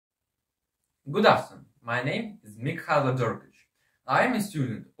Good afternoon, my name is Mykhailo Derkach. I am a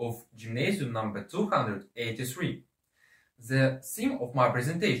student of Gymnasium number 283. The theme of my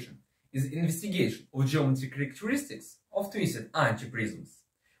presentation is investigation of geometric characteristics of twisted antiprisms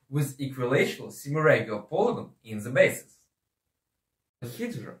with equilateral semi-regular polygon in the basis. The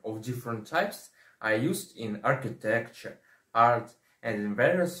header of different types are used in architecture, art, and in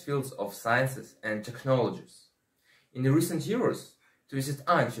various fields of sciences and technologies. In recent years, twisted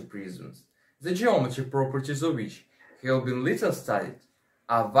antiprisms, the geometry properties of which have been little studied,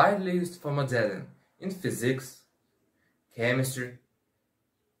 are widely used for modeling in physics, chemistry,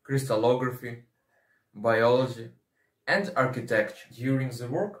 crystallography, biology, and architecture. During the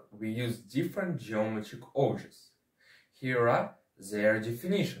work, we use different geometric objects. Here are their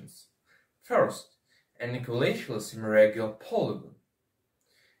definitions. First, an equilateral semi-regular polygon.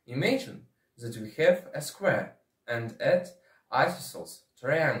 Imagine that we have a square and add isosceles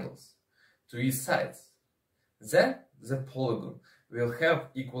triangles to its sides. Then the polygon will have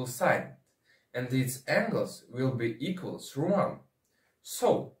equal side and its angles will be equal through 1.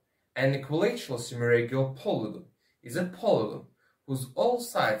 So, an equilateral semi-regular polygon is a polygon whose all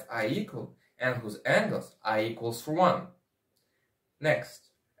sides are equal and whose angles are equal through 1. Next,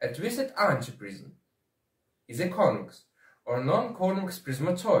 a twisted antiprism is a convex or non-convex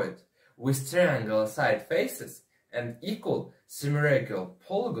prismatoid with triangular side faces and equal semi-regular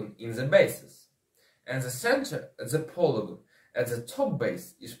polygon in the bases, and the center of the polygon at the top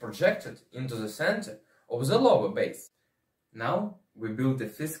base is projected into the center of the lower base. Now we build a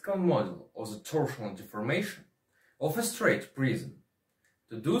physical model of the torsional deformation of a straight prism.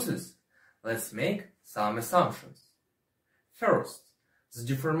 To do this, let's make some assumptions. First, the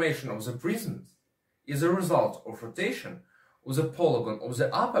deformation of the prism is a result of rotation of the polygon of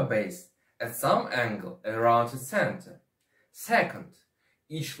the upper base at some angle around its center. Second,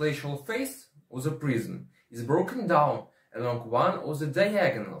 each lateral face of the prism is broken down along one of the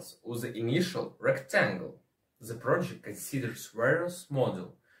diagonals of the initial rectangle. The project considers various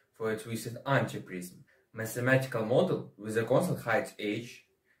models for a twisted antiprism. Mathematical model with a constant height h,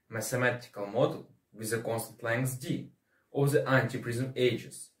 mathematical model with a constant length d of the antiprism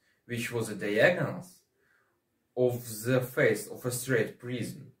edges, which was the diagonals of the face of a straight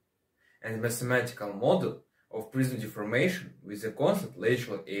prism, and mathematical model of prism deformation with a constant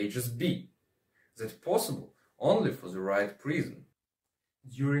lateral edges b, that's possible only for the right prism.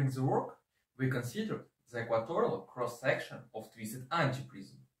 During the work, we considered the equatorial cross-section of twisted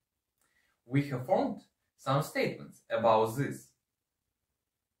antiprism. We have formed some statements about this.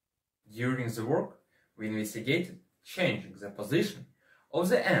 During the work, we investigated changing the position of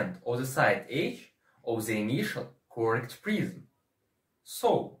the end of the side h of the initial correct prism.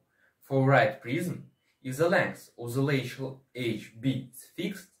 So, for right prism, if the length of the lateral HB is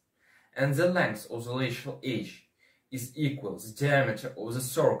fixed, and the length of the lateral H is equal to the diameter of the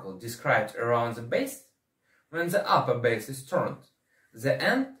circle described around the base, when the upper base is turned, the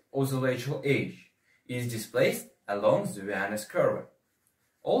end of the lateral H is displaced along the Viennese curve.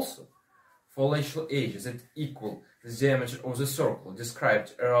 Also, for lateral edges that equal the diameter of the circle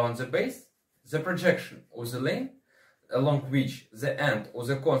described around the base, the projection of the lane along which the end of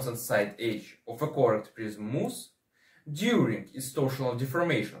the constant side h of a correct prism moves during its torsional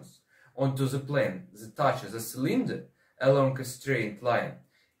deformations onto the plane that touches the cylinder along a straight line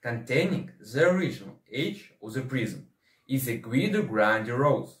containing the original h of the prism is a Guido Grandi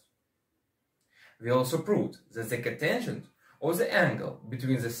rose. We also proved that the cotangent of the angle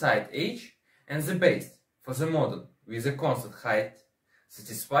between the side h and the base for the model with a constant height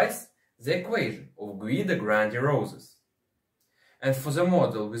satisfies the equation of Guido Grandi roses. And for the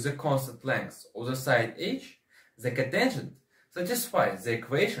model with a constant length of the side h, the cotangent satisfies the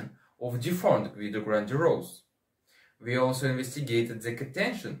equation of deformed Guido Grandi rose. We also investigated the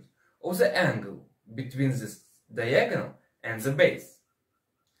cotangent of the angle between the diagonal and the base.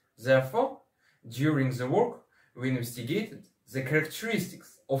 Therefore, during the work, we investigated the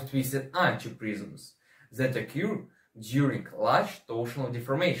characteristics of twisted antiprisms that occur during large torsional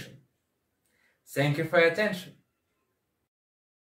deformation. Thank you for your attention.